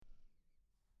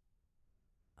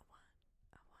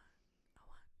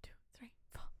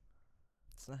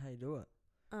not how you do it.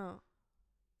 Oh.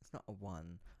 It's not a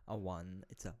one. It's a 1,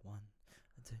 a 2, a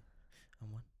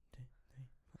 1, 2,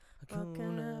 3.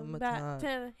 Welcome back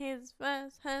to his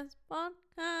first podcast.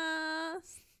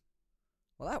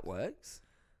 Well, that works.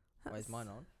 Wait, is mine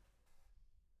on?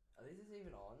 Are these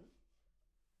even on?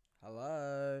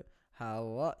 Hello?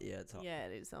 Hello? Yeah, it's on. Yeah,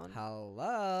 it is on.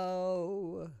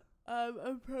 Hello?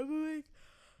 I'm probably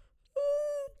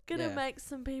gonna make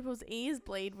some people's ears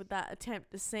bleed with that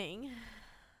attempt to sing.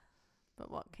 But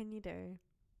what can you do? I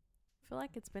feel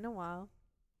like it's been a while.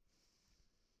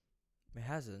 It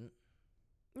hasn't.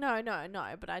 No,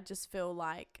 but I just feel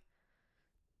like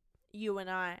you and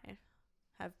I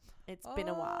have, it's been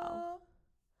a while.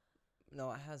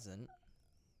 No, it hasn't.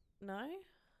 No?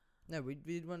 No, we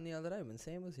did one the other day when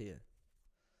Sam was here.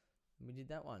 We did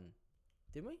that one.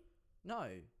 Didn't we? No.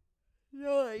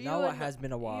 No, it has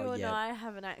been a while, You and I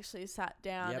haven't actually sat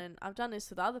down, and I've done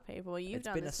this with other people. It's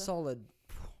been a solid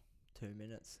 2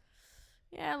 minutes.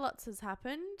 Yeah, lots has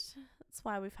happened. That's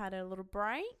why we've had a little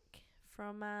break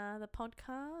from the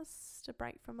podcast, a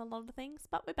break from a lot of things.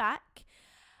 But we're back.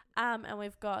 And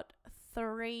we've got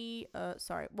three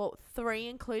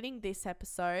including this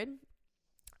episode.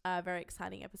 Very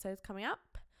exciting episodes coming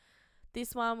up.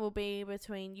 This one will be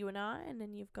between you and I, and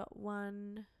then you've got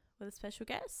one with a special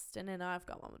guest, and then I've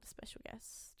got one with a special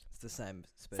guest. It's the same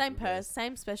special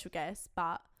same special guest,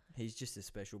 but he's just as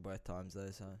special both times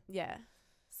though, so. Yeah.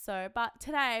 So, but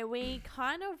today we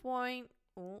kind of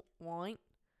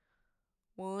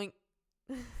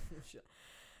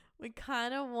we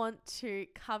kind of want to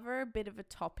cover a bit of a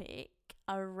topic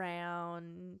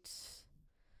around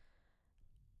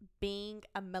being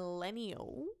a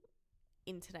millennial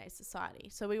in today's society.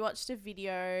 So we watched a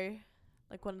video,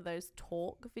 like one of those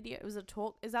talk video. It was a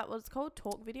talk. Is that what it's called?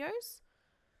 Talk videos?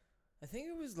 I think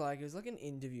it was like an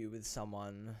interview with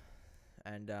someone,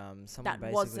 and someone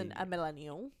that wasn't a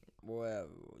millennial. Well,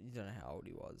 you don't know how old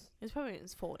he was. He was probably in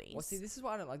his 40s. Well, see, this is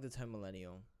why I don't like the term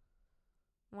millennial.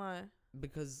 Why?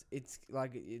 Because it's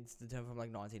the term from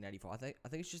like 1984. I think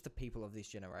it's just the people of this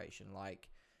generation, like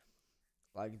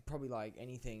probably like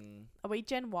anything. Are we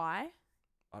Gen Y?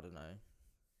 I don't know.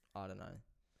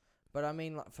 But I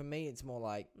mean, like, for me, it's more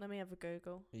like. Let me have a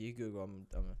Google. You Google.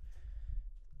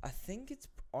 I think it's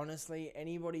honestly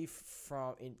anybody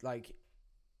from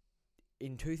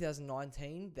in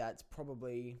 2019 that's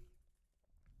probably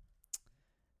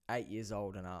 8 years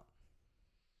old and up.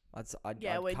 I'd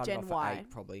we're cut Gen it off Y. at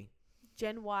 8 probably.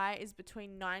 Gen Y is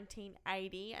between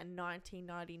 1980 and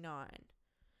 1999.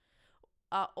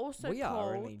 We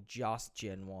are only just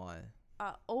Gen Y.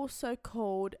 Are also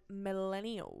called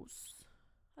millennials.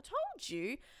 I told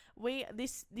you.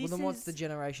 This well, then what's the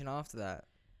generation after that?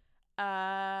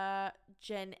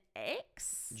 Gen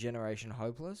X. Generation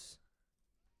Hopeless.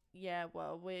 Yeah,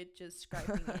 well, we're just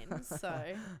scraping in, so.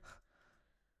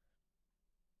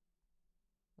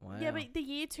 Wow. Yeah, but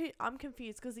I'm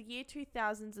confused because the year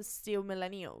 2000s are still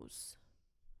millennials.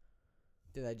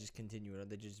 Do they just continue it? Or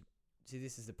they just see?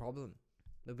 This is the problem.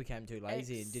 They became too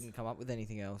lazy and didn't come up with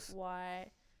anything else. Y,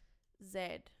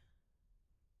 Z.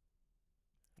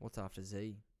 What's after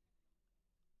Z?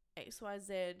 X, Y,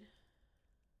 Z.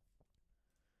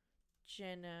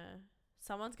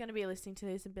 Someone's going to be listening to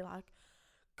this and be like,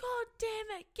 God damn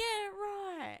it, get it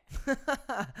right.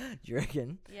 Do you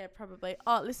reckon? Yeah, probably.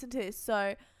 Oh, listen to this.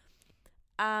 So,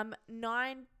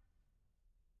 9.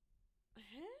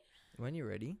 When you're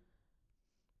ready.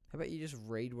 How about you just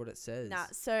read what it says? Nah.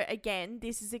 So again,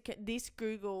 this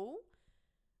Google.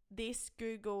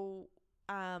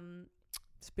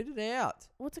 Spit it out.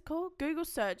 What's it called? Google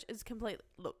search is complete.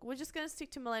 Look, we're just gonna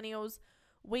stick to millennials.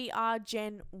 We are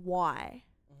Gen Y.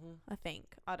 I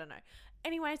think. I don't know.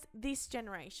 Anyways, this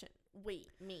generation. Me.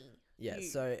 Yeah, you.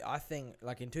 so I think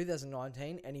like in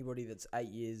 2019, anybody that's 8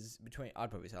 years between,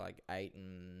 I'd probably say like 8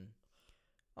 and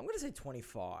I'm gonna say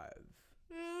 25.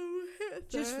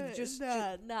 Just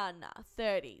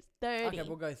 30. Okay,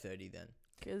 we'll go 30 then.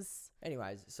 Because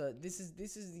anyways, so this is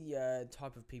the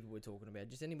type of people we're talking about.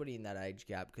 Just anybody in that age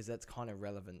gap, because that's kind of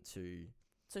relevant to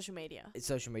social media. It's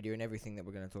social media and everything that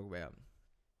we're going to talk about.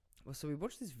 Well, so we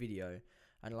watched this video,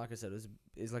 and like I said, it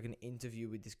was like an interview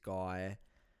with this guy.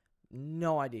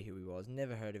 No idea who he was.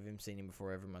 Never heard of him. Seen him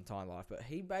before ever in my entire life. But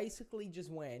he basically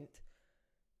just went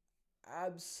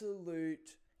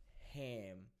absolute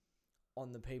ham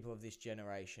on the people of this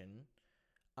generation.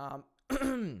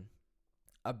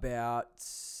 About.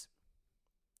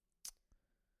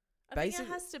 I think it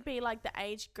has to be like the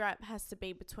age gap has to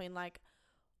be between like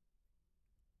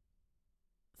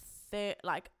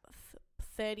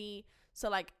 30. So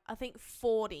like I think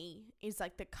 40 is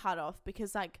like the cutoff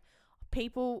because like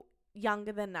people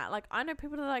younger than that. Like, I know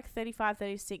people that are like 35,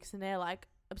 36 and they're like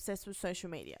obsessed with social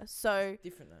media. So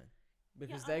Different though,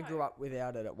 because Yeah, I they know. grew up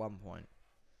without it at one point.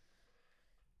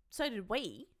 so did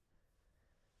we.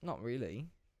 Not really.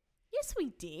 Yes, we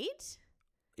did.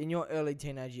 In your early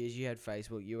teenage years, you had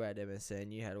Facebook, you had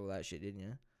MSN, you had all that shit, didn't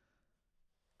you?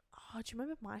 Oh, do you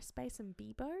remember MySpace and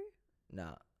Bebo?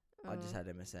 Nah, I just Oh. had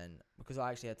MSN because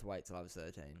I actually had to wait till I was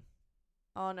 13.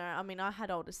 Oh no, I mean I had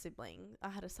older sibling. I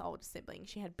had a older sibling.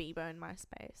 She had Bebo and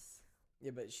MySpace.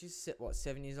 Yeah, but she's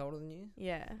 7 years older than you.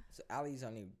 Yeah. So Ali's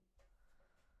only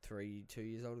 2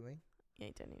 years older than me. Yeah,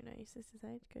 you don't even know your sister's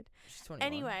age. Good. She's 21.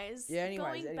 Anyways, Yeah,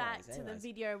 going back to the anyways.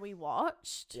 video we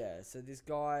watched. Yeah, so this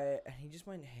guy, he just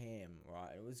went ham,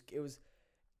 right?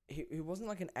 He wasn't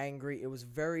like an angry, it was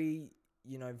very,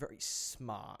 very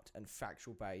smart and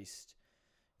factual based.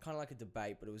 Kind of like a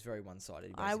debate, but it was very one-sided.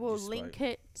 He I basically will just link spoke.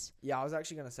 it. Yeah, I was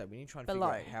actually going to say, we need to try and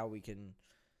below. figure out how we can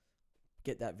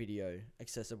get that video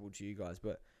accessible to you guys.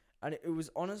 And it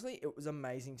was honestly, it was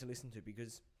amazing to listen to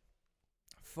because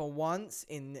for once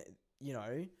in,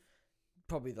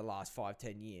 probably the last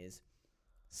 5-10 years,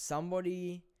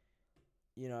 somebody,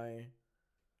 how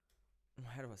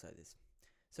do I say this?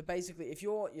 So basically, if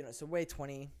you're, so we're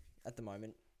 20 at the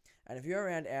moment, and if you're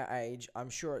around our age, I'm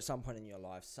sure at some point in your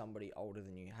life, somebody older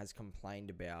than you has complained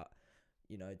about,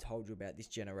 told you about this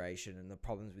generation and the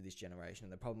problems with this generation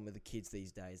and the problem with the kids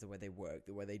these days, the way they work,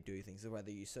 the way they do things, the way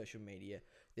they use social media,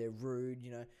 they're rude,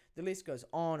 the list goes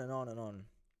on and on and on.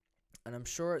 And I'm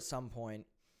sure at some point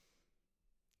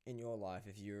in your life,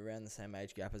 if you're around the same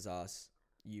age gap as us,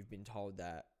 you've been told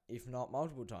that, if not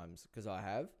multiple times, because I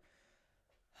have.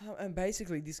 And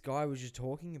basically, this guy was just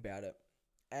talking about it.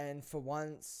 And for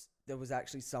once, there was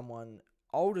actually someone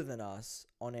older than us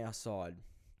on our side.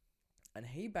 And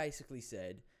he basically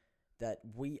said that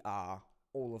we are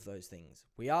all of those things.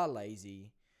 We are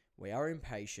lazy. We are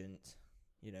impatient.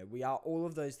 We are all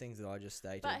of those things that I just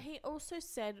stated. But he also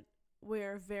said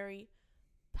we're a very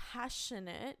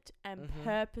passionate and Mhm.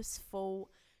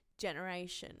 purposeful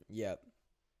generation. Yep.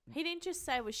 He didn't just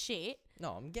say we're shit.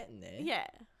 No, I'm getting there. Yeah.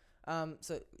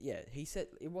 So yeah, he said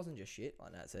it wasn't just shit,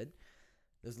 like Nat said.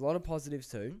 There's a lot of positives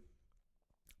too.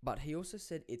 But he also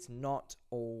said it's not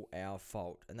all our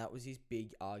fault. And that was his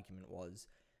big argument, was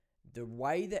the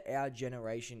way that our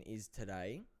generation is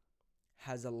today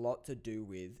has a lot to do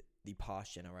with the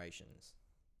past generations.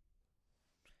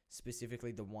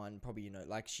 Specifically the one, probably,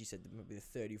 like she said, maybe the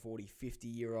 30, 40,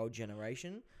 50-year-old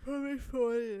generation. Probably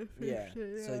 40 or 50, Yeah.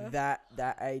 So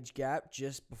that age gap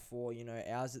just before,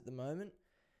 ours at the moment,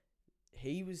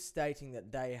 he was stating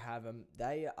that they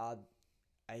are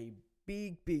a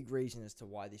big reason as to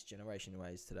why this generation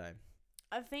is today.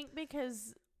 I think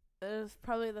because of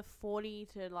probably the 40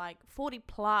 to 40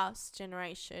 plus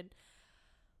generation,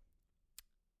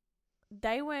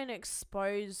 they weren't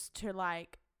exposed to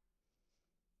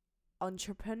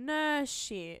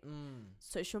entrepreneurship,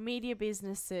 social media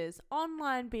businesses,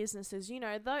 online businesses,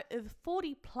 the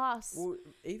 40 plus, Well,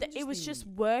 it was just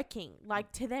working.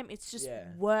 To them, it's just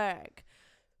Yeah. work.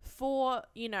 For,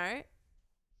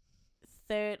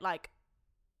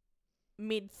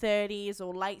 mid-30s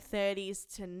or late 30s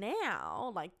to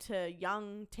now, to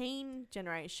young teen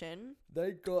generation,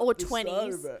 they got or the start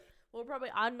 20s. of it. Well, probably,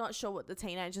 I'm not sure what the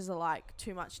teenagers are like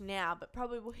too much now, but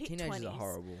probably we'll hit Teenagers 20s. are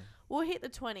horrible. We'll hit the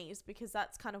 20s because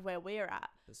that's kind of where we're at.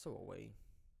 But so are we.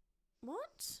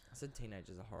 What? I said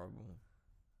teenagers are horrible.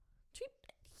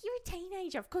 You're a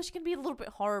teenager. Of course, you can be a little bit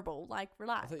horrible.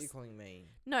 Relax. I thought you were calling me.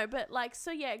 No, but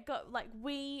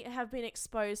we have been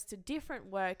exposed to different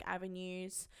work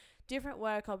avenues, different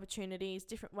work opportunities,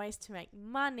 different ways to make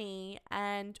money,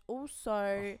 and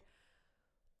also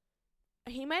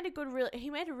he made a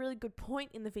really good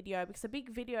point in the video, because a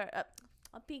big video,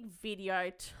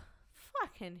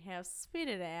 fucking hell, spit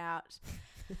it out.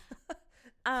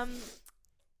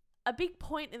 A big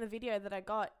point in the video that I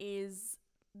got is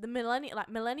the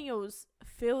millennials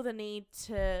feel the need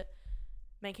to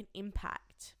make an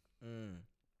impact.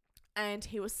 And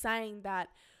he was saying that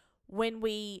when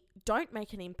we don't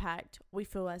make an impact, we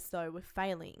feel as though we're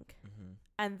failing. Mm-hmm.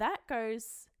 And that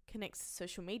connects to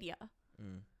social media.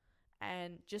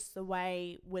 And just the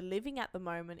way we're living at the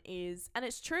moment is, and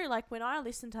it's true, when I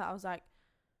listened to it, I was like,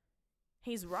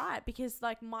 he's right, because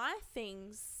my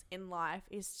things in life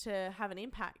is to have an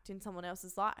impact in someone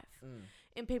else's life,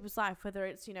 in people's life, whether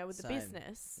it's, with the Same.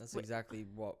 business. That's exactly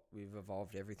what we've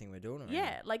evolved everything we're doing around.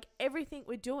 Yeah, everything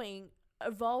we're doing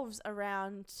evolves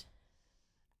around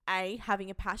A,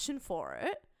 having a passion for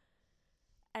it,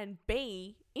 and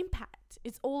B, impact.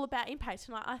 It's all about impact.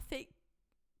 And I think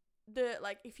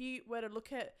if you were to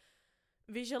look at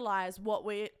visualize what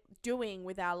we're doing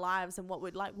with our lives and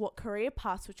what career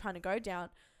paths we're trying to go down,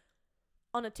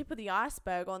 on the tip of the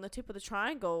iceberg, on the tip of the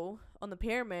triangle, on the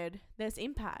pyramid, there's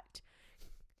impact.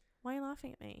 Why are you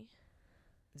laughing at me?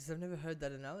 Because I've never heard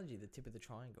that analogy, the tip of the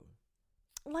triangle.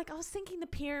 Like, I was thinking the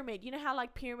pyramid. You know how,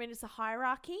 like, pyramid is a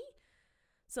hierarchy?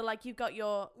 So, like, you've got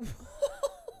your...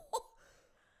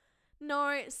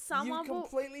 No, someone You've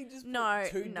completely just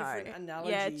put two different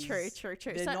analogies. Yeah, true.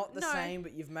 They're not the same,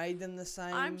 but you've made them the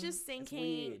same. I'm just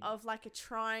thinking of like a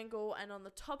triangle, and on the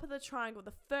top of the triangle,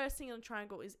 the first thing on the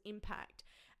triangle is impact.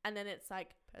 And then it's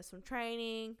like personal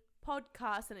training,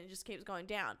 podcast, and it just keeps going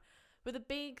down. But the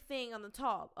big thing on the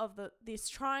top of this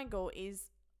triangle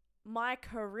is my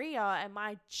career and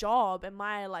my job and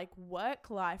my like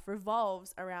work life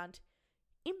revolves around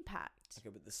impact. Okay,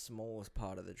 but the smallest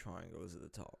part of the triangle is at the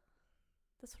top.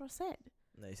 That's what I said.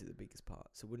 No, you said the biggest part.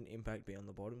 So wouldn't impact be on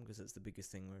the bottom because it's the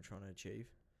biggest thing we're trying to achieve?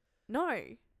 No.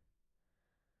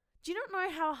 Do you not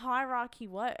know how hierarchy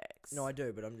works? No, I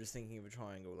do, but I'm just thinking of a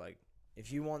triangle. Like,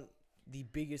 if you want the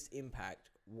biggest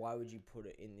impact, why would you put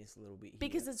it in this little bit here?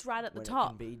 Because it's right at the when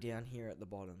top. It can be down here at the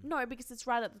bottom. No, because it's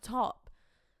right at the top.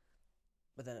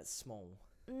 But then it's small.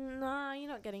 No, you're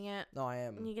not getting it. No, I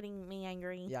am. You're getting me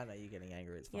angry. Yeah, I know you're getting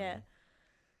angry. It's funny. Yeah.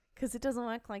 Because it doesn't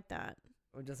work like that.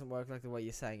 It doesn't work like the way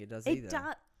you're saying it does It either.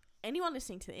 does. Anyone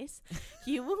listening to this,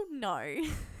 you will know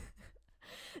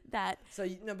that. So,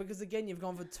 no, because again, you've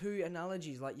gone for two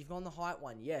analogies. Like, you've gone the height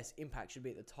one. Yes, impact should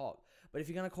be at the top. But if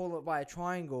you're going to call it by a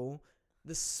triangle,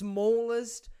 the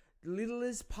smallest,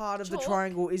 littlest part of the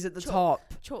triangle is at the top.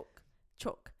 Chalk.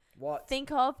 What?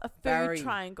 Think of a food Barry,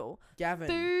 triangle. Gavin.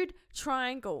 Food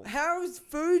triangle. How has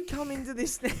food come into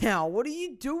this now? What are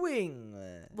you doing?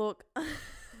 Look,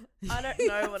 I don't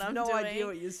know what I'm doing. No idea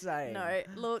what you're saying. No,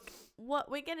 look, what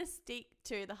we're going to stick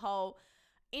to the whole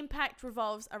impact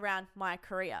revolves around my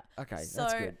career. Okay, so,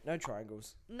 that's good. No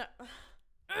triangles. No.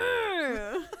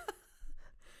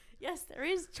 Yes, there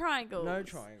is triangles. No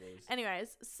triangles.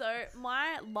 Anyways, so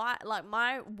my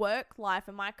my work life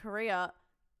and my career,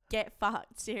 get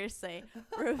fucked, seriously,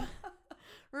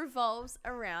 revolves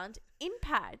around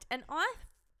impact. And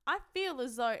I feel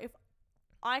as though if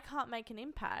I can't make an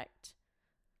impact,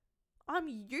 I'm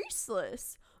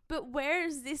useless. But where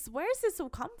is this all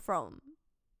come from?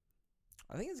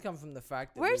 I think it's come from the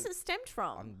fact that... Where is it stemmed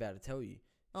from? I'm about to tell you.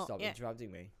 Stop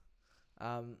interrupting me.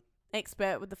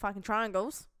 Expert with the fucking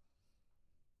triangles.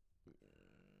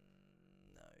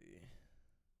 No.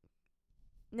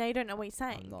 No, you don't know what you're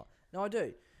saying. I'm not. No, I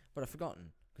do. But I've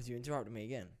forgotten because you interrupted me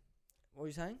again. What were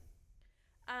you saying?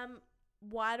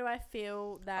 Why do I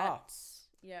feel that...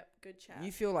 Yep, good chat.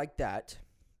 You feel like that.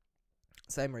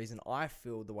 Same reason I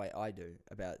feel the way I do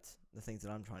about the things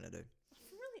that I'm trying to do. I feel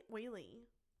really wheelie.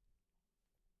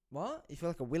 What? You feel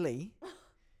like a willy?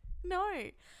 No.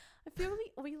 I feel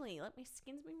really oily. Like, my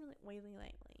skin's been really oily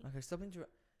lately. Okay, stop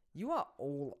interrupting. You are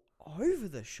all over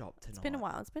the shop tonight. It's been a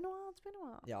while.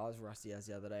 Yeah, I was rusty as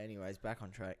the other day. Anyways, back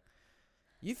on track.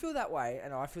 You feel that way,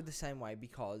 and I feel the same way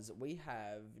because we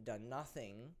have done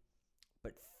nothing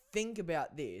but think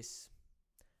about this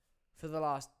for the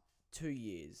last 2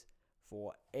 years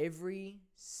for every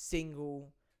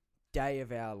single day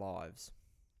of our lives.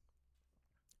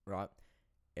 Right?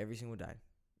 Every single day.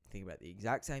 Think about the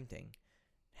exact same thing.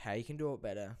 How you can do it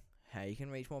better. How you can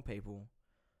reach more people.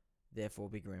 Therefore,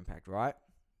 bigger impact, right?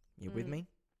 You with me?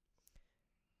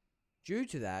 Due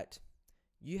to that,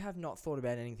 you have not thought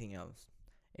about anything else.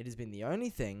 It has been the only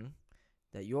thing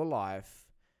that your life,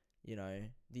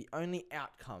 the only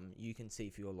outcome you can see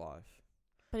for your life.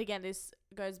 But again, this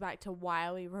goes back to why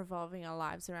are we revolving our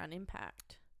lives around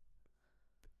impact?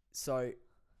 So,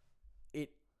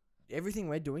 everything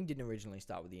we're doing didn't originally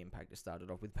start with the impact. It started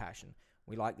off with passion.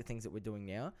 We like the things that we're doing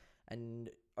now. And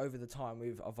over the time,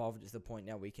 we've evolved to the point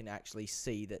now we can actually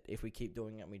see that if we keep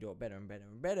doing it and we do it better and better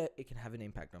and better, it can have an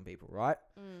impact on people, right?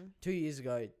 2 years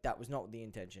ago, that was not the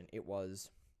intention. It was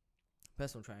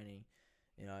personal training,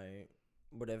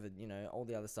 whatever, all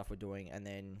the other stuff we're doing. And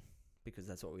then, because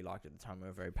that's what we liked at the time, we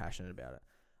were very passionate about it.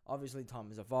 Obviously, time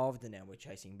has evolved and now we're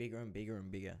chasing bigger and bigger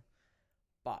and bigger.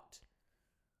 But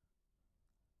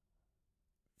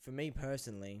for me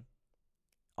personally,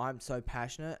 I'm so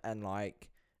passionate and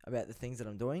about the things that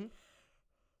I'm doing.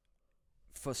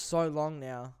 For so long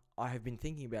now, I have been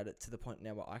thinking about it to the point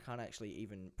now where I can't actually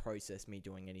even process me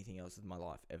doing anything else with my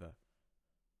life ever.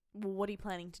 Well, what are you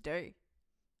planning to do?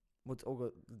 What's all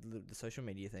got the social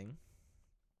media thing,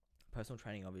 personal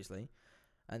training, obviously,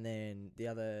 and then the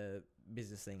other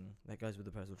business thing that goes with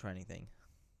the personal training thing.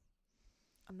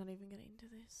 I'm not even getting into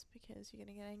this because you're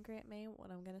going to get angry at me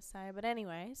what I'm going to say. But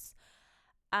anyways,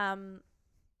 you're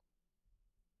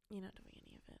not doing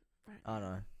right I now.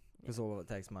 know. Because all of it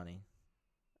takes money.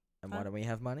 And why Huh? don't we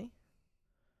have money?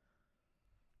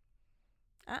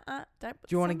 Don't. Do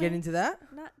you want to get into that?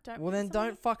 No, don't. Well, put then this on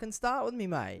don't fucking start with me,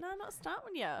 me. mate. No, I'm not starting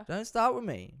with you. Don't start with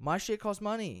me. My shit costs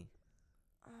money.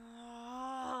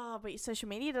 Oh, but your social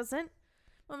media doesn't.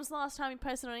 When was the last time you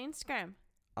posted on Instagram?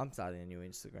 I'm starting a new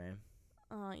Instagram.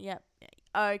 Oh, yep.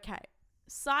 Okay.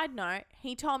 Side note,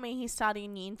 he told me he's starting a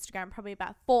new Instagram probably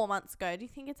about 4 months ago. Do you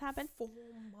think it's happened? 4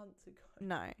 months ago.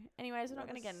 No. Anyways, we're not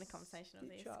What going to a get into conversation of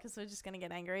this stitch up. because we're just going to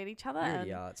get angry at each other. You already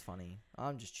and- are. It's funny.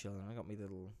 I'm just chilling. I got me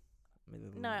little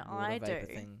No, water I vapor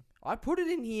do. thing. I put it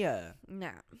in here.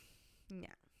 Nah.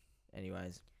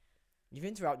 Anyways, you've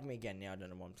interrupted me again now. I don't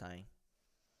know what I'm saying.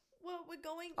 Well, we're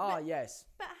going. Oh, yes.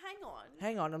 But hang on.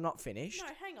 Hang on. I'm not finished. No,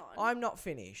 hang on. I'm not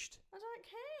finished. I don't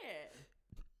care.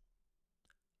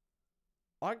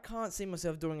 I can't see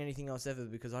myself doing anything else ever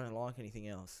because I don't like anything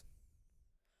else.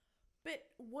 But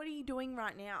what are you doing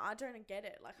right now? I don't get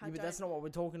it. Like, I Yeah, but don't. that's not what we're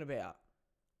talking about.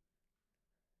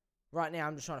 Right now,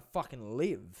 I'm just trying to fucking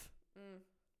live. Mm,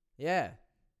 Yeah.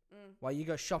 mm. While you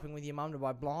go shopping with your mum to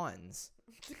buy blinds.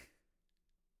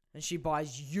 And she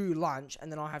buys you lunch,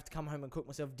 and then I have to come home and cook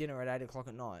myself dinner at 8 o'clock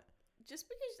at night. Just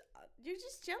because you're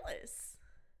just jealous.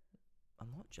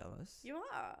 I'm not jealous. You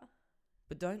are.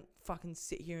 But don't fucking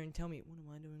sit here and tell me, what am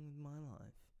I doing with my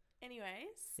life?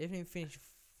 Anyways. You haven't even finished.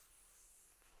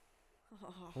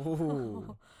 Oh.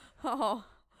 Ooh. Oh.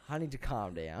 I need to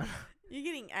calm down. You're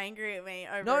getting angry at me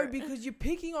over No, it. because you're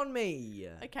picking on me.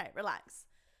 Okay, relax.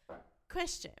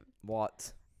 Question.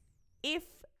 What? If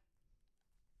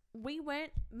we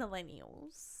weren't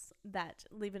millennials that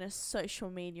live in a social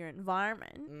media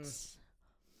environment,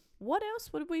 what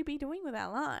else would we be doing with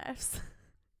our lives?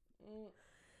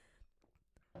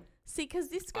 See, because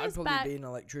this I'd goes probably back. be an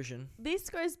electrician. This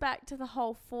goes back to the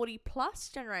whole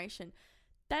 40+ generation.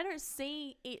 They don't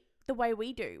see it the way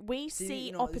we do. We see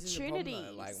you know what, this is the problem, though.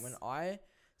 opportunities. Like when I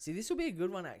see, this will be a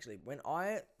good one actually.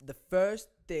 The first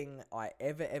thing I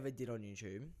ever did on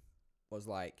YouTube was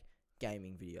like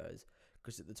gaming videos,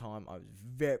 because at the time I was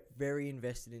very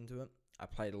invested into it. I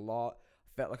played a lot.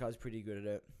 Felt like I was pretty good at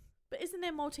it. But isn't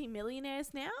there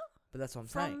multi-millionaires now But that's what I'm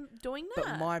saying. from doing that?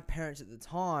 But my parents at the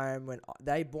time, when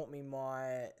they bought me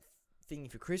my thingy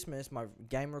for Christmas, my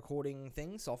game recording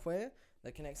thing software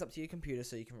that connects up to your computer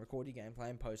so you can record your gameplay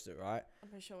and post it, right? I'm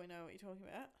pretty sure we know what you're talking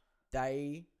about.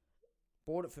 They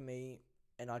bought it for me,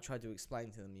 and I tried to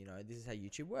explain to them, this is how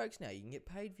YouTube works now. You can get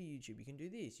paid for YouTube. You can do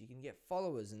this. You can get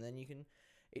followers, and then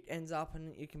it ends up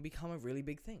and it can become a really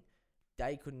big thing.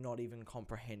 They could not even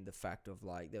comprehend the fact of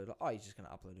they were like, oh, you're just going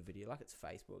to upload a video. Like it's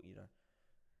Facebook,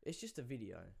 It's just a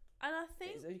video. And I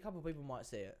think A couple of people might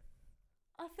see it.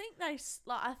 I think I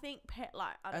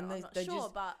don't And know, they- I'm not they sure,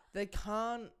 just- but They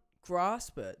can't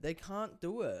grasp it. They can't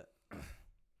do it.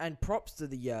 And props to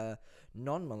the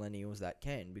non-millennials that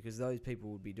can, because those people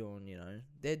would be doing,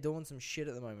 they're doing some shit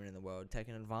at the moment in the world,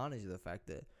 taking advantage of the fact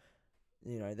that,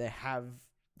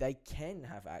 they can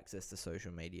have access to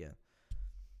social media.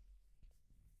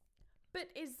 but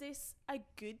is this a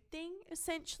good thing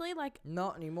essentially? Like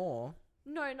Not anymore.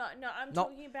 no, I'm Not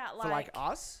talking about For like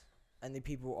us and the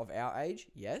people of our age,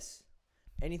 yes.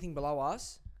 Anything below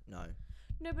us, no.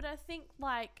 No, but I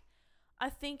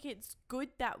think it's good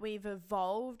that we've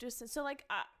evolved. So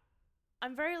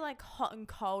I'm very hot and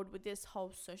cold with this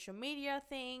whole social media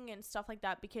thing and stuff like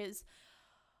that, because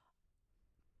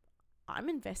I'm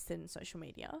invested in social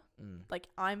media. Like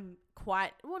I'm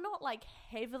not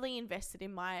heavily invested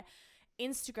in my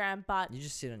Instagram, but You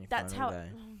just sit on your that's phone how. all day.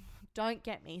 Don't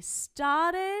get me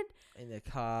started. In the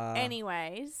car,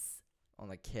 Anyways, on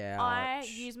the couch, I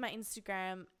use my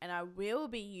Instagram, and I will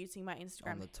be using my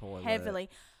Instagram on the toilet. heavily.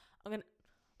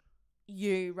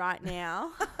 You right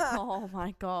now. Oh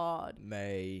my God.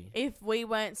 Me. If we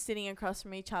weren't sitting across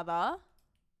from each other,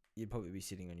 You'd probably be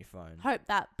sitting on your phone. hope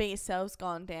that BSL's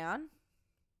gone down.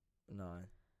 No.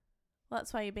 Well,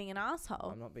 that's why you're being an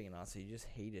asshole. I'm not being an arsehole. You just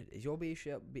heated. Is your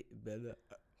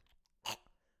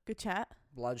Good chat.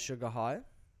 blood sugar high?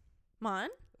 Mine?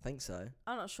 I think so.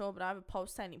 I'm not sure, but I have a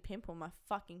pulsating pimple on my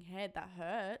fucking head that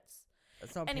hurts.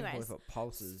 It's not a pimple Anyways, if it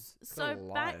pulses. It's So got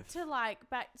a back life.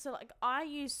 to I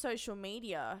use social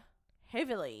media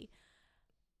heavily,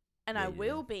 and Yeah, I you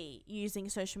will do. be using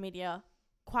social media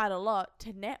quite a lot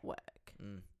to network,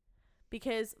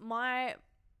 because that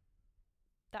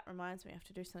reminds me I have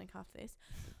to do something after this.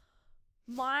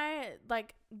 My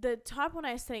the Type 1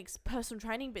 Aesthetics personal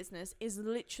training business is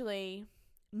literally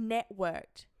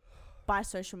networked by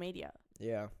social media.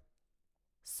 Yeah.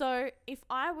 So if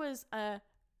I was a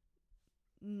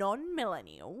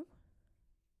non-millennial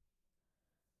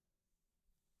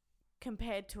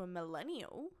compared to a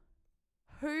millennial,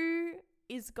 who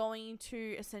is going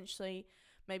to essentially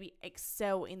maybe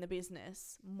excel in the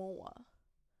business more?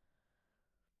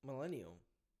 Millennial.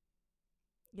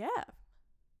 Yeah.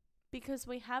 Because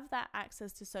we have that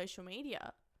access to social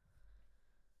media.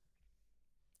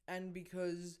 And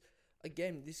because,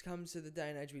 again, this comes to the day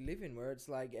and age we live in, where it's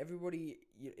like everybody,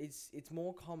 it's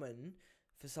more common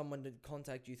for someone to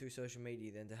contact you through social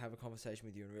media than to have a conversation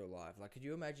with you in real life. Like, could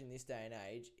you imagine this day and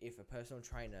age if a personal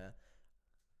trainer,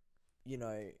 you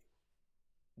know,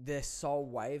 their sole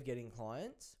way of getting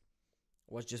clients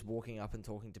was just walking up and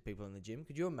talking to people in the gym?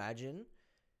 Could you imagine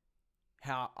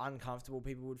how uncomfortable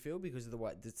people would feel because of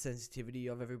the sensitivity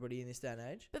of everybody in this day and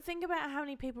age? But think about how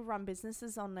many people run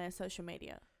businesses on their social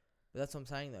media. But that's what I'm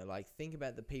saying, though. Like, think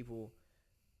about the people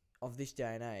of this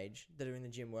day and age that are in the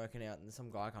gym working out and some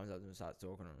guy comes up to them and starts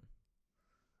talking to them.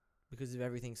 Because of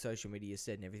everything social media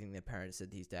said and everything their parents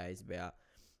said these days about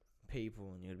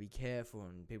people, and you got to be careful,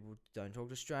 and people don't talk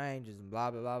to strangers, and blah,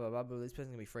 blah, blah, blah, blah, blah. This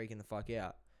person's going to be freaking the fuck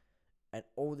out. And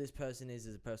all this person is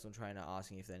a personal trainer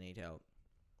asking if they need help.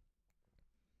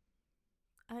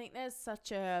 I think there's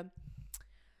such a...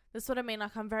 That's what I mean.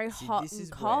 Like, I'm very See, hot this and is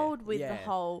cold where- with the yeah,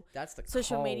 whole That's the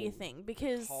social media cold, thing,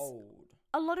 because cold.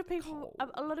 a lot of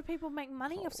people make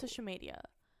money off Cold. social media.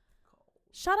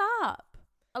 Shut up.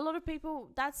 A lot of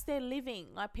people, that's their living.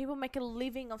 Like, people make a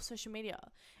living off social media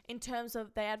in terms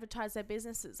of they advertise their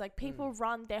businesses. Like, people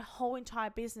run their whole entire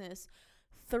business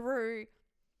through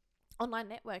online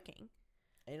networking.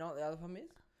 And you know what the other problem is?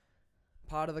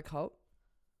 Part of the cult.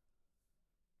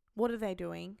 What are they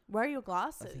doing? Where are your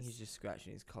glasses? I think he's just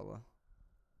scratching his collar.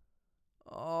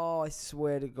 Oh, I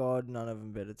swear to God, none of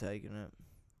them better taking it.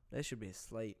 They should be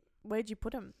asleep. Where'd you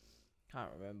put them? Can't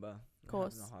remember. Of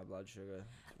course. Having a high blood sugar.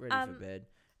 Ready for bed.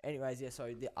 Anyways, yeah,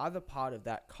 so the other part of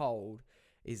that cold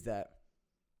is that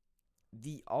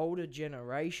the older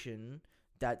generation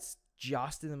that's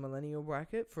just in the millennial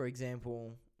bracket, for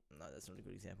example, no, that's not a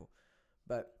good example,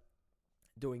 but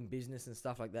doing business and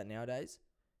stuff like that nowadays,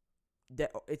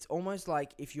 it's almost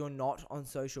like if you're not on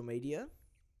social media,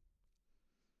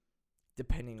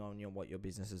 depending on what your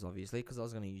business is, obviously, because I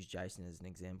was going to use Jason as an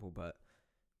example, but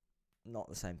not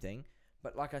the same thing.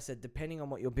 But like I said, depending on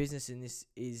what your business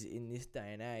is in this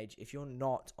day and age, if you're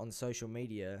not on social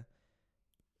media,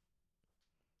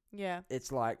 Yeah.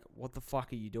 it's like, what the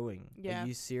fuck are you doing? Yeah. Are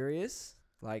you serious?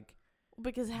 Like,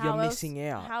 Because you're missing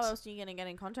out. How else are you going to get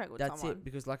in contact with That's someone? it.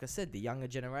 Because like I said, the younger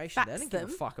generation, they Fax don't give a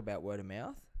them. fuck about word of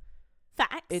mouth.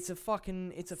 Fax. It's a Send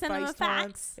them a FaceTime.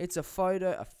 fax. It's a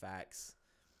photo, a fax.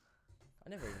 I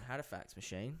never even had a fax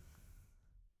machine.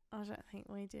 I don't think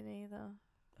we did either.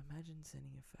 Imagine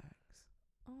sending a fax.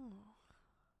 Oh.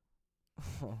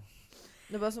 No,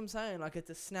 but that's what I'm saying. Like, it's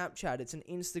a Snapchat. It's an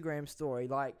Instagram story.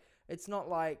 Like, it's not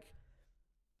like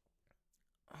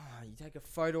you take a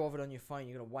photo of it on your phone.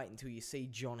 You're going to wait until you see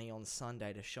Johnny on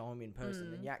Sunday to show him in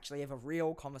person. And you actually have a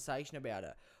real conversation about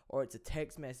it. Or it's a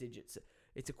text message.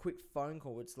 It's a quick phone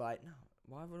call. It's like, no,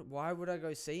 why would I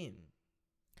go see him?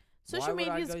 Social Why would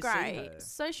I media's go see great. her?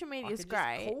 Social I media's could just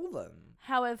great. call them.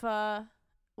 However,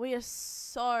 we are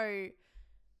so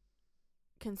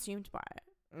consumed by it.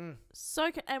 And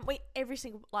every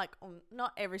single, like,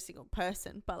 not every single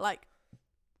person, but like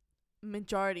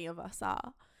majority of us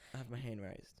are. I have my hand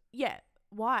raised Yeah.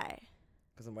 Why?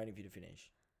 because I'm waiting for you to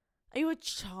finish. Are you a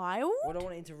child? Well, I don't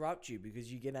want to interrupt you because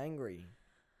you get angry.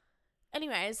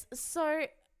 Anyways, so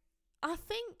I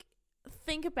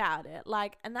think about it,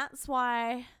 like, and that's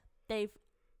why they've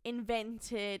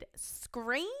invented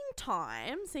screen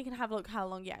time, so you can have a look how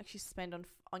long you actually spend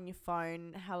on your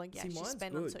phone, how long you See, actually mine's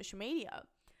spend on good. social media.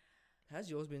 How's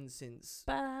yours been since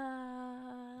But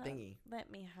thingy?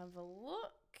 let me have a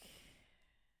look.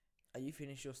 Are you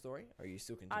finished your story or are you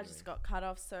still continuing? I just got cut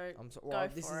off, so Well,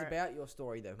 go this for is it. about your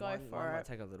story though. Go Mine for might it.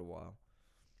 take a little while.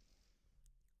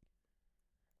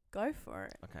 Go for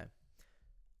it. Okay.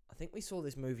 I think we saw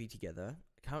this movie together.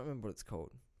 I can't remember what it's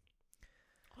called.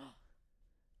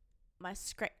 My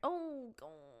screen. Oh, God,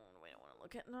 we don't want to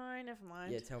look at. No, never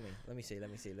mind. Yeah, tell me. Let me see. Let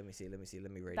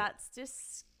me read That's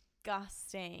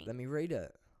disgusting. it. Let me read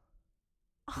it.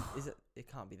 Is it? It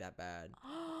can't be that bad.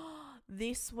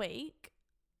 This week,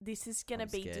 this is going to I'm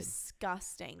be scared.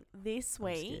 disgusting. This I'm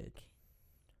week, scared.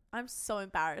 I'm so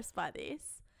embarrassed by this.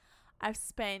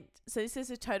 So this is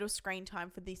a total screen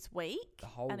time for this week. The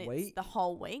whole and week? It's the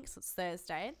whole week, so it's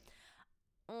Thursday.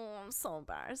 Oh, I'm so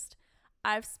embarrassed.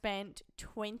 I've spent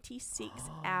 26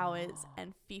 hours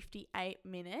and 58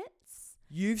 minutes.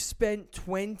 You've spent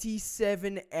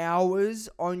 27 hours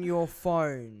on your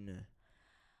phone.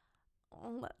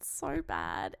 Oh, that's so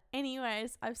bad.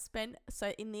 Anyways,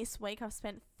 in this week, I've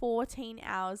spent 14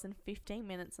 hours and 15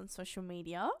 minutes on social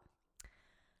media.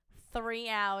 3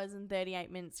 hours and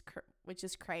 38 minutes, which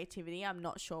is creativity. I'm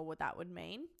not sure what that would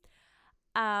mean.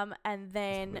 And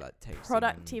then Like texting and-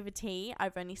 productivity,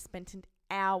 I've only spent an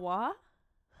hour.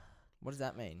 What does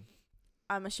that mean?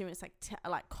 I'm assuming it's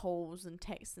like calls and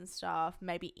texts and stuff,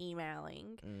 maybe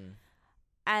emailing.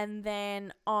 And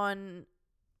then I've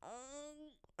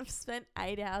spent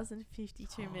 8 hours and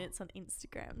 52 minutes on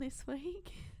Instagram this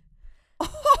week.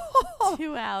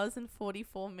 2 hours and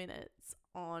 44 minutes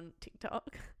on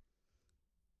TikTok.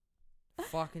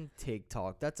 Fucking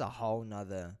TikTok. That's a whole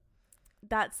nother.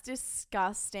 That's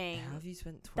disgusting. How have you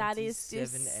spent 27 That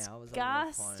is hours on your phone?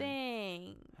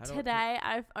 disgusting. How do I Today,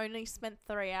 I've only spent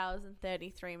 3 hours and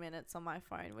 33 minutes on my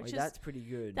phone, which Wait, is that's pretty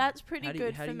good. that's pretty How do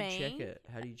good how for do you me. check it?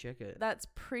 How do you check it? That's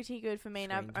pretty good for me,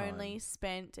 and I've Screen only time.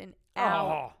 spent an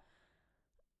hour. Oh,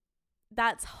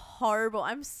 That's horrible.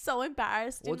 I'm so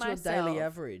embarrassed what's in your myself. daily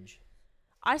average?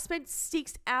 I spent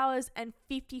 6 hours and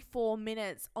 54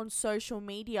 minutes on social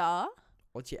media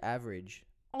What's your average?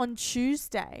 on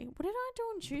Tuesday. What did I do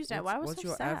on Tuesday? Why was What's so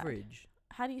your sad? average?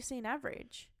 How do you see an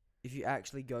average? If you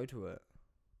actually go to it.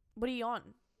 What are you on?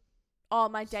 Oh,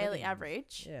 my daily Settings.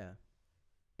 average. Yeah.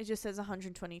 It just says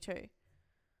 122.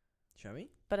 Show me.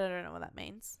 But I don't know what that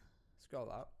means. Scroll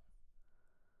up.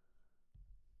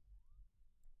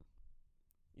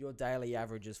 Your daily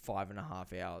average is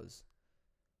 5.5 hours.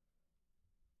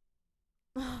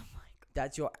 Oh my god.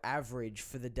 That's your average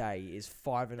for the day is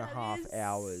 5.5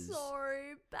 hours. So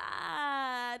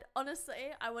bad. Honestly,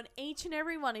 I want each and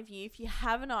every one of you, if you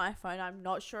have an iPhone, I'm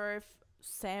not sure if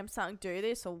Samsung do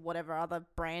this or whatever other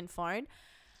brand phone.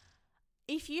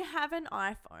 If you have an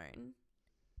iPhone,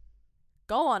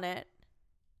 go on it,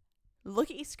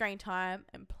 look at your screen time,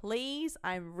 and please,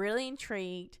 I'm really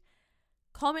intrigued,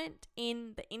 comment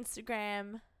in the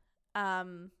Instagram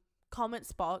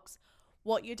comments box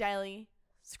what your daily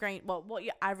what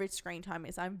your average screen time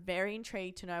is. I'm very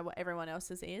intrigued to know what everyone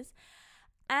else's is.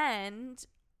 And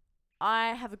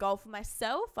I have a goal for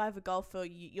myself. I have a goal for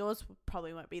you. Yours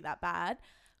probably won't be that bad.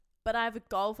 But I have a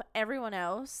goal for everyone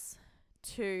else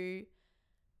to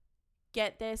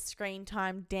get their screen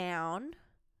time down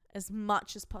as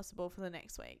much as possible for the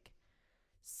next week.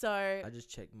 So I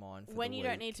just checked mine for when the you week.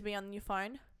 don't need to be on your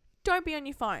phone, don't be on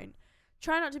your phone.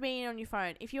 Try not to be on your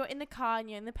phone. If you're in the car and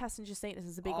you're in the passenger seat, this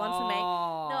is a big one for me. No,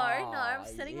 I'm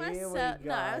setting myself.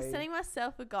 No, I'm setting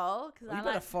myself a goal because Well, you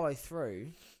better follow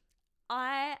through,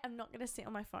 I am not going to sit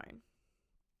on my phone.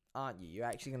 aren't you? You're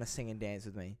actually gonna sing and dance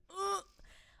with me.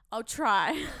 I'll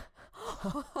try.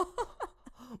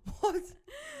 What?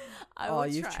 I will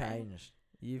you've try. changed.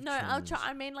 You've No, changed. I'll try.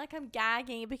 I mean, like I'm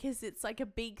gagging because it's like a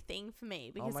big thing for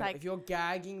me. Because God, if you're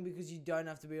gagging because you don't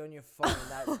have to be on your phone,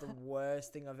 that's the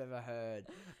worst thing I've ever heard.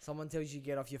 Someone tells you to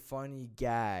get off your phone and you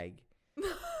gag.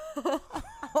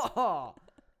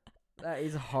 That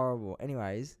is horrible.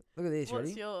 Anyways, look at this. What's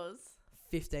Ready? yours?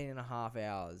 15.5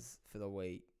 hours for the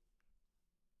week.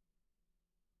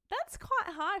 That's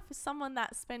quite high for someone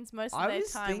that spends most of I their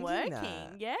was time thinking working.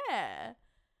 that. Yeah.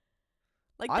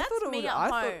 Like I that's thought it me would- at I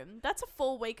thought- home. That's a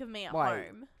full week of me at Wait.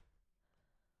 home.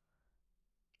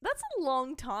 That's a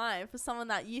long time for someone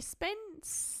that you spend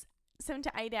 7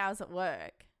 to 8 hours at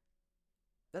work.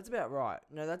 That's about right.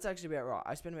 No, that's actually about right.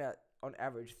 I spend about, on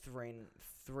average,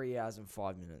 3 hours and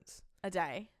 5 minutes. A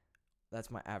day.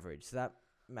 That's my average. So that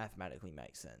mathematically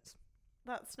makes sense.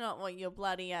 That's not what your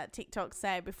bloody TikTok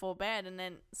say before bed. And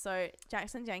then, so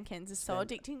Jackson Jenkins is so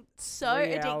Spend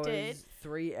addicted,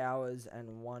 3 hours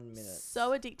and 1 minute.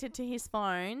 so addicted to his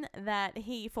phone that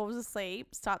he falls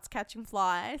asleep, starts catching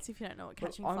flies. If you don't know what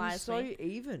catching I'm flies so means.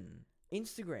 even.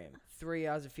 Instagram, 3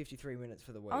 hours and 53 minutes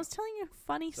for the week. I was telling you a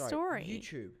funny Sorry, story.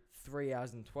 YouTube, 3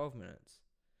 hours and 12 minutes.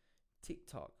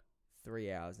 TikTok,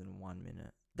 3 hours and 1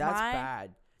 minute. That's My-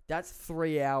 bad. That's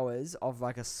 3 hours of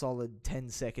like a solid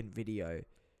 10-second video.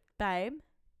 Babe,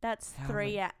 that's How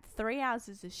 3 hours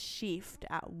is a shift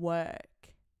at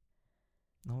work.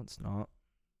 No, it's not.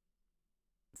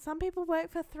 Some people work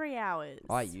for 3 hours.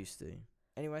 I used to.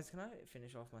 Anyways, can I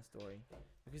finish off my story?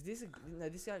 Because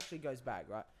this actually goes back,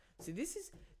 right? See,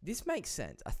 this makes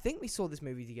sense. I think we saw this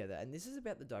movie together, and this is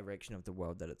about the direction of the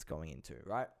world that it's going into,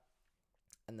 right?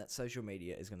 And that social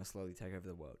media is going to slowly take over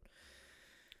the world.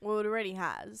 Well, it already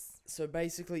has. So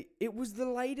basically, it was the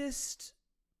latest.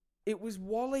 It was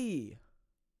WALL-E.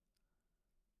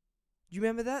 Do you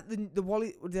remember that? The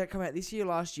WALL-E, did that come out this year or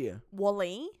last year?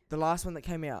 WALL-E? The last one that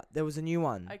came out. There was a new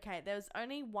one. Okay, there was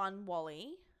only one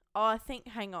WALL-E. Oh, I think,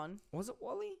 hang on. Was it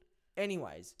WALL-E?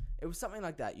 Anyways, it was something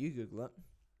like that. You Google it.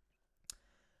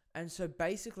 And so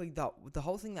basically, the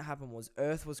whole thing that happened was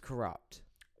Earth was corrupt.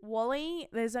 WALL-E,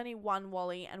 there's only one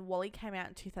WALL-E, and WALL-E came out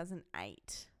in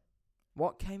 2008.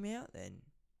 What came out then?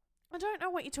 I don't know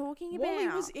what you're talking about. Wally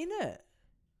was in it.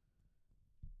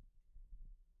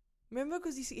 Remember?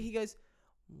 Because he goes,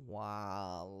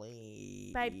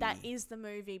 Wally. Babe, that is the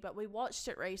movie, but we watched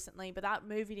it recently. But that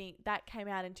movie that came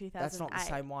out in 2008. That's not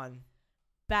the same one.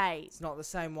 Babe. It's not the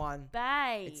same one.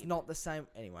 Babe. It's not the same.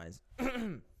 Anyways.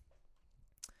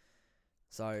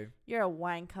 So. You're a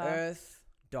wanker. Earth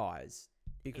dies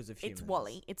because of humans.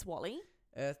 It's Wally.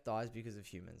 Earth dies because of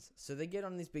humans. So they get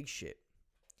on this big ship.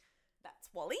 That's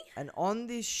Wally. And on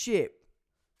this ship,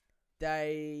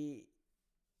 they...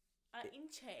 in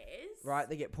chairs. Right,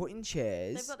 they get put in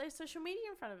chairs. They've got their social media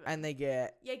in front of them. And they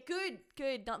get... Yeah,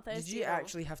 good. Not thirsty. Did you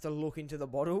actually have to look into the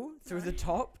bottle through the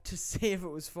top to see if it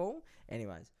was full?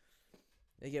 Anyways,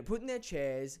 they get put in their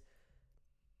chairs.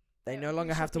 They no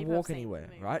longer have to walk anywhere,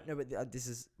 right? No, but this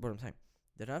is what I'm saying.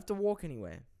 They don't have to walk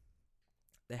anywhere.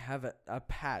 They have a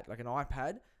pad, like an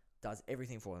iPad, does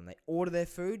everything for them. They order their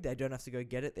food. They don't have to go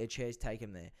get it. Their chairs take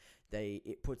them there.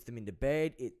 It puts them into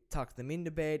bed. It tucks them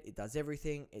into bed. It does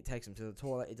everything. It takes them to the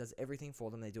toilet. It does everything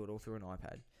for them. They do it all through an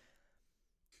iPad.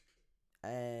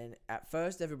 And at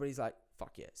first, everybody's like,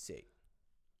 fuck yeah, sick.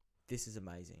 This is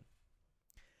amazing.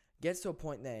 Gets to a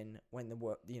point then when the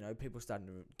work, people starting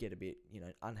to get a bit,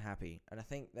 unhappy. And I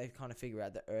think they kind of figure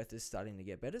out that Earth is starting to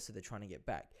get better, so they're trying to get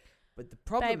back. But the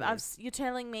problem Babe, is... you're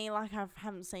telling me like I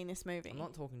haven't seen this movie. I'm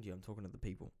not talking to you. I'm talking to the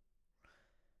people.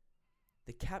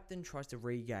 The captain tries to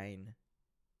regain...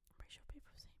 I'm pretty sure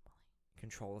people have seen Wally.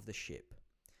 ...control of the ship.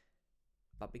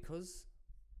 But because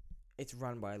it's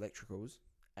run by electricals,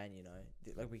 and,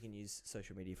 we can use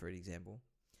social media for an example.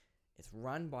 It's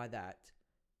run by that...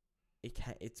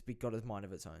 It's got a mind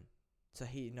of its own. So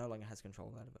he no longer has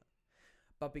control out of it.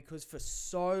 But because for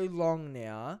so long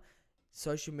now,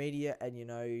 social media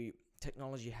and,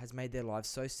 technology has made their lives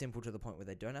so simple to the point where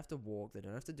they don't have to walk, they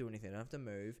don't have to do anything, they don't have to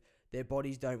move, their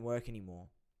bodies don't work anymore.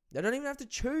 They don't even have to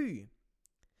chew.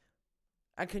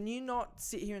 And can you not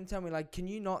sit here and tell me, can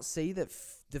you not see that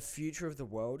the future of the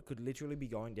world could literally be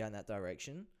going down that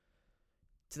direction?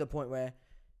 To the point where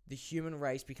the human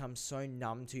race becomes so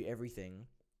numb to everything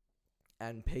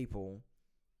and people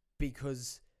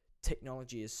because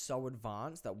technology is so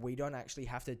advanced that we don't actually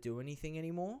have to do anything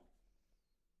anymore.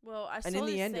 Well, and in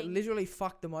the end, it literally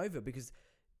fucked them over because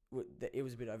it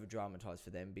was a bit over dramatized for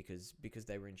them because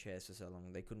they were in chairs for so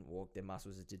long. They couldn't walk. Their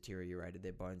muscles had deteriorated.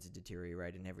 Their bones had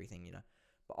deteriorated and everything,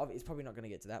 But it's probably not going to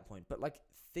get to that point. But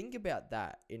think about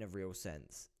that in a real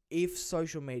sense. If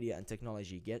social media and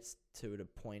technology gets to the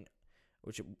point,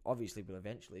 which it obviously will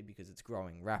eventually because it's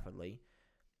growing rapidly,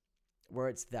 where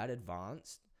it's that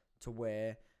advanced to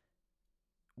where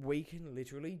we can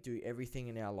literally do everything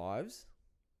in our lives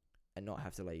and not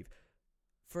have to leave.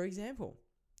 For example,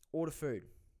 order food,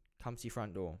 comes to your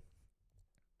front door.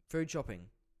 Food shopping,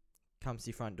 comes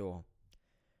to your front door.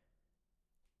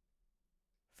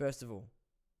 First of all,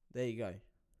 there you go.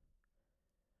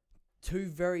 Two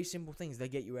very simple things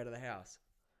that get you out of the house.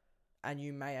 And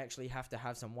you may actually have to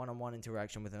have some one-on-one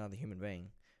interaction with another human being.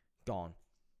 Gone.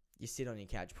 You sit on your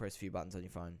couch, press a few buttons on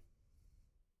your phone.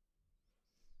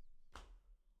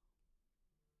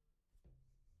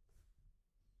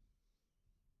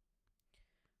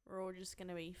 We're all just going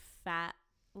to be fat,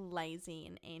 lazy,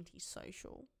 and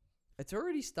antisocial. It's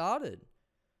already started.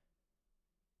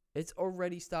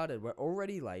 We're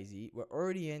already lazy. We're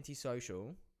already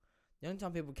antisocial. The only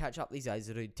time people catch up these days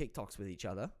is to do TikToks with each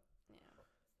other. Yeah.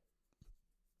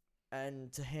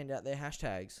 And to hand out their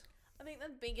hashtags. I think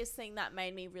the biggest thing that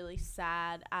made me really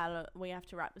sad we have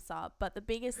to wrap this up, but the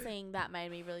biggest thing that made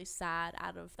me really sad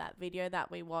out of that video that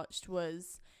we watched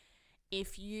was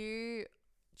if you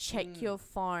check your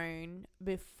phone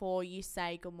before you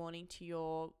say good morning to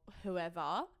your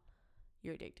whoever,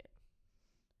 you're addicted.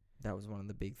 That was one of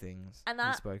the big things and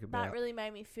we spoke about. That really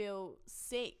made me feel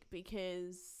sick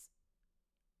because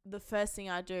the first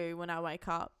thing I do when I wake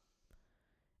up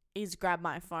is grab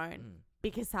my phone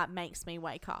because that makes me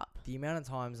wake up. The amount of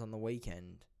times on the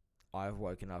weekend I've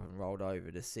woken up and rolled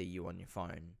over to see you on your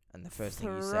phone and the first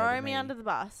thing you say to me... Throw me under the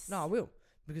bus. No, I will.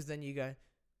 Because then you go,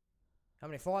 how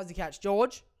many flies did you catch,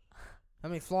 George? How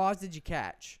many flies did you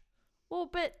catch? Well,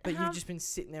 but you've just been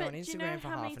sitting there on Instagram for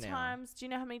half an hour. Do you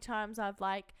know how many times I've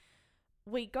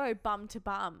we go bum to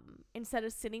bum instead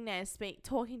of sitting there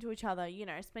talking to each other,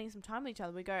 spending some time with each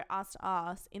other. We go ass to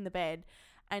ass in the bed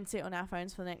and sit on our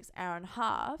phones for the next hour and a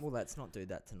half. Well, let's not do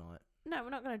that tonight. No,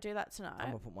 we're not going to do that tonight. I'm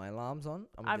going to put my alarms on.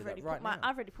 I've already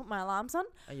put my alarms on.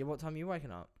 And what time are you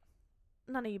waking up?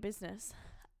 None of your business.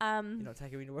 You're not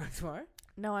taking me to work tomorrow?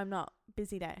 No, I'm not.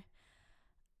 Busy day.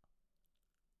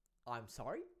 I'm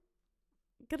sorry?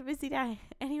 Got a busy day.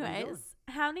 Anyways,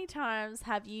 how many times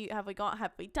have we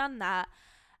done that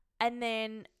And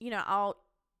then, I'll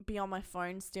be on my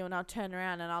phone still and I'll turn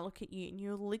around and I'll look at you and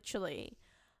you're literally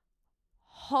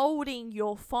holding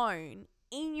your phone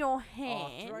in your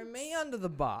hand. Oh, throw me under the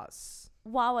bus.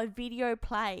 While a video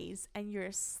plays and you're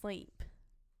asleep.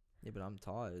 Yeah, but I'm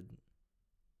tired.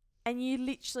 And you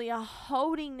literally are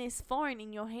holding this phone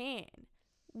in your hand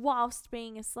whilst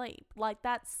being asleep. Like,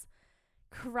 that's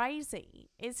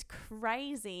crazy. It's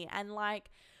crazy. And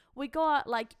like,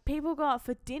 people go out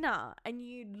for dinner and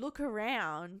you look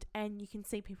around and you can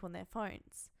see people on their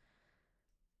phones.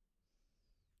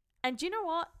 And do you know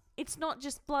what? It's not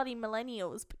just bloody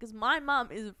millennials, because my mum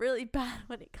is really bad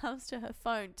when it comes to her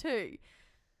phone too.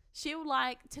 She'll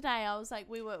today I was like,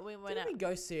 we went Didn't out. we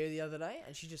go see her the other day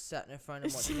and she just sat in her phone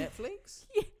and watched Netflix?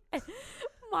 Yeah.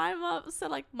 My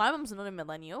mum's not a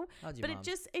millennial, How's your but mum?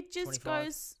 it just 25?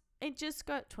 goes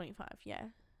 25, yeah.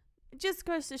 It just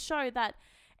goes to show that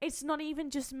it's not even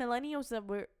just millennials that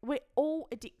we're all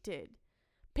addicted.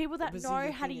 People that But see, know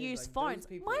the how to thing is, use like, phones. those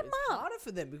people, My it's mum, harder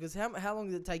for them because how long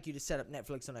did it take you to set up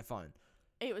Netflix on her phone?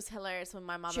 it was hilarious when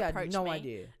my mum She had approached no me.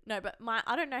 idea. No, but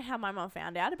I don't know how my mum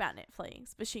found out about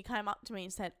Netflix, but she came up to me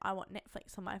and said, I want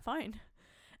Netflix on my phone.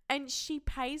 And she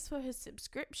pays for her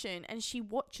subscription and she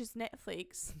watches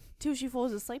Netflix till she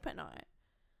falls asleep at night.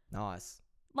 Nice.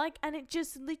 And it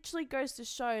just literally goes to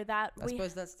show that I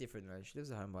suppose that's different though. She lives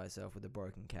at home by herself with a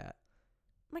broken cat.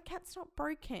 my cat's not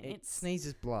broken. It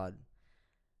sneezes blood.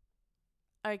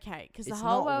 Okay, because the It's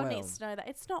whole not world well. needs to know that.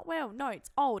 It's not well. No, it's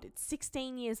old. It's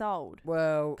 16 years old.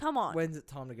 Well, Come on. when's it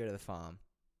time to go to the farm?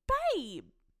 Babe,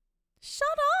 shut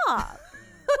up.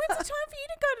 When's the time for you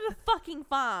to go to the fucking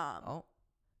farm? Oh,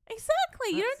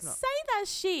 Exactly. You That's don't not- say that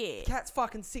shit. cat's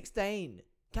fucking 16.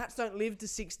 Cats don't live to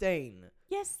 16.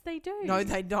 Yes, they do. No,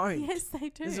 they don't. Yes, they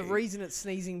do. There's a reason it's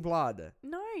sneezing blood.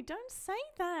 No, don't say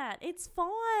that. It's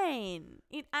fine.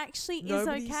 It actually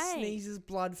Nobody is okay. sneezes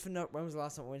blood for no. When was the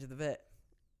last time we went to the vet?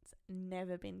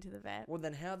 Never been to the vet. Well,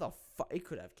 then how the fuck? It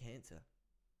could have cancer.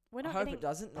 We're I not hope getting. it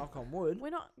doesn't. Knock on wood. We're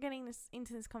not getting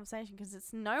into this conversation because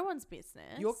it's no one's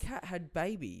business. Your cat had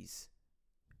babies,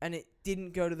 and it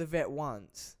didn't go to the vet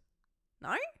once.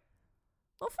 No.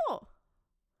 What for?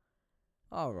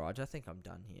 Oh, Raj, I think I'm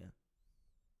done here.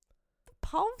 The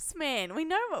Pulse, man. We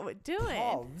know what we're doing.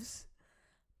 Povs?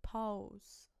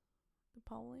 Pulse. The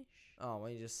Polish. Oh, why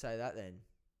don't you just say that then?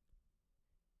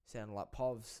 Sounded like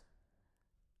Povs.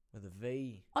 With a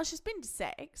V. Oh, she's been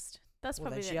sexed. That's Well,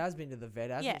 probably then she has been to the vet,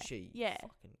 hasn't Yeah, she? yeah.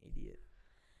 Fucking idiot.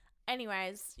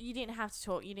 Anyways, you didn't have to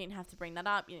talk. You didn't have to bring that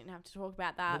up. You didn't have to talk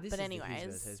about Well, that. this But is anyways, the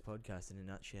His vs. podcast in a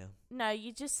nutshell. no,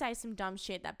 you just say some dumb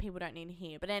shit that people don't need to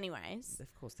hear. But anyways,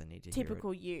 Of course they need to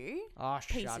typical hear it. you. Oh,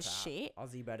 piece shut of up. shit.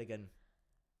 Aussie Badigan.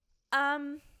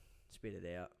 Spit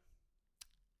it out.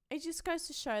 It just goes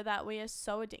to show that we are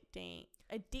so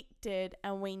addicted,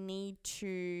 and we need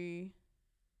to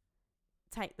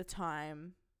take the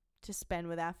time to spend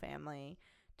with our family,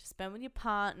 to spend with your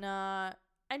partner,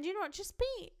 and you know what? Just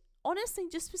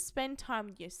spend time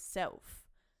with yourself.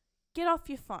 Get off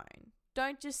your phone.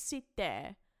 Don't just sit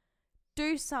there.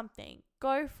 Do something.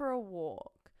 Go for a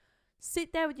walk.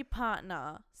 Sit there with your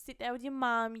partner. Sit there with your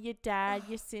mum, your dad,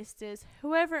 your sisters,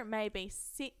 whoever it may be.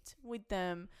 Sit with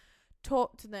them.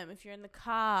 Talk to them if you're in the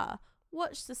car.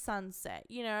 Watch the sunset.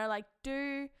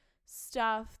 Do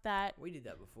stuff that... We did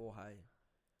that before, hey.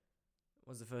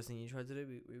 What was the first thing you tried to do?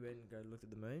 We went and go look at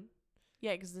the moon.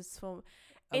 Yeah, because it's for...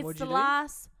 And It's what'd the you do?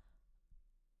 last...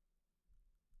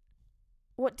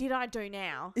 What did I do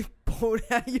now? You pulled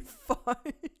out your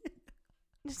phone.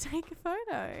 To take a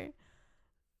photo.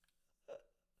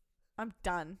 I'm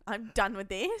done. I'm done with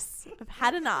this. I've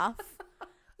had enough.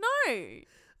 No. To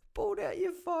Pulled out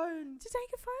your phone.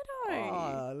 take a photo.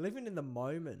 Oh, living in the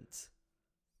moment.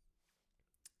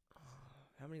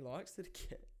 How many likes did it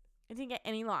get? I didn't get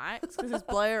any likes because it's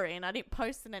blurry and I didn't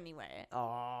post it anywhere.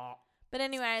 Oh. But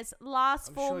anyways, last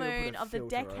I'm full sure you'll put moon a of the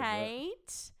filter over it.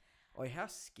 decade. Oh, how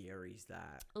scary is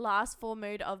that? Last full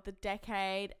moon of the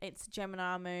decade. It's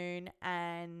Gemini moon,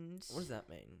 and What does that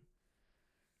mean?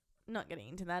 not getting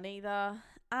into that either.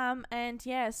 And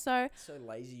yeah, so So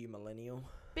lazy, you millennial.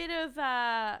 bit of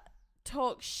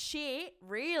talk shit,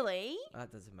 really.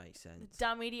 That doesn't make The sense.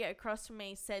 dumb idiot across from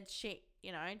me said shit,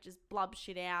 just blub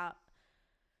shit out.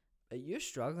 You're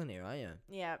struggling here, aren't you?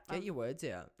 Yeah. Get your words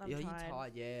out. I'm You're tired.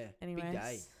 tired, yeah. anyways. Big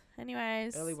day.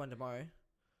 Anyways. Early one tomorrow.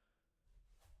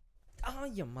 Oh,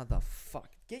 you motherfucker.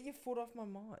 Get your foot off my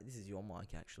mic. This is your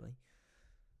mic, actually.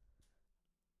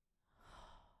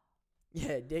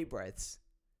 Yeah, deep breaths.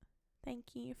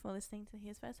 Thank you for listening to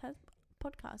His First Husband.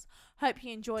 podcast. Hope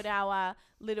you enjoyed our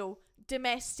little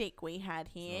domestic we had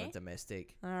It's here. not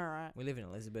domestic. All right. We live in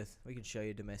Elizabeth. We can show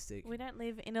you domestic. We don't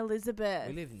live in Elizabeth.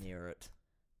 We live near it.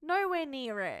 Nowhere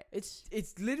near it. It's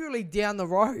literally down the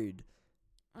road.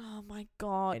 Oh my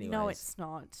god. No, Anyways. it's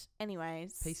not.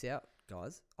 Anyways. Peace out,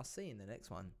 guys. I'll see you in the next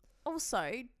one.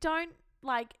 Also, don't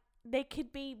there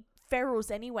could be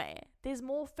ferals anywhere. There's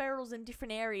more ferals in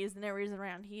different areas than there is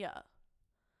around here.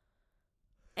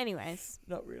 Anyways,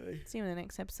 Not really. see you in the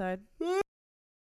next episode.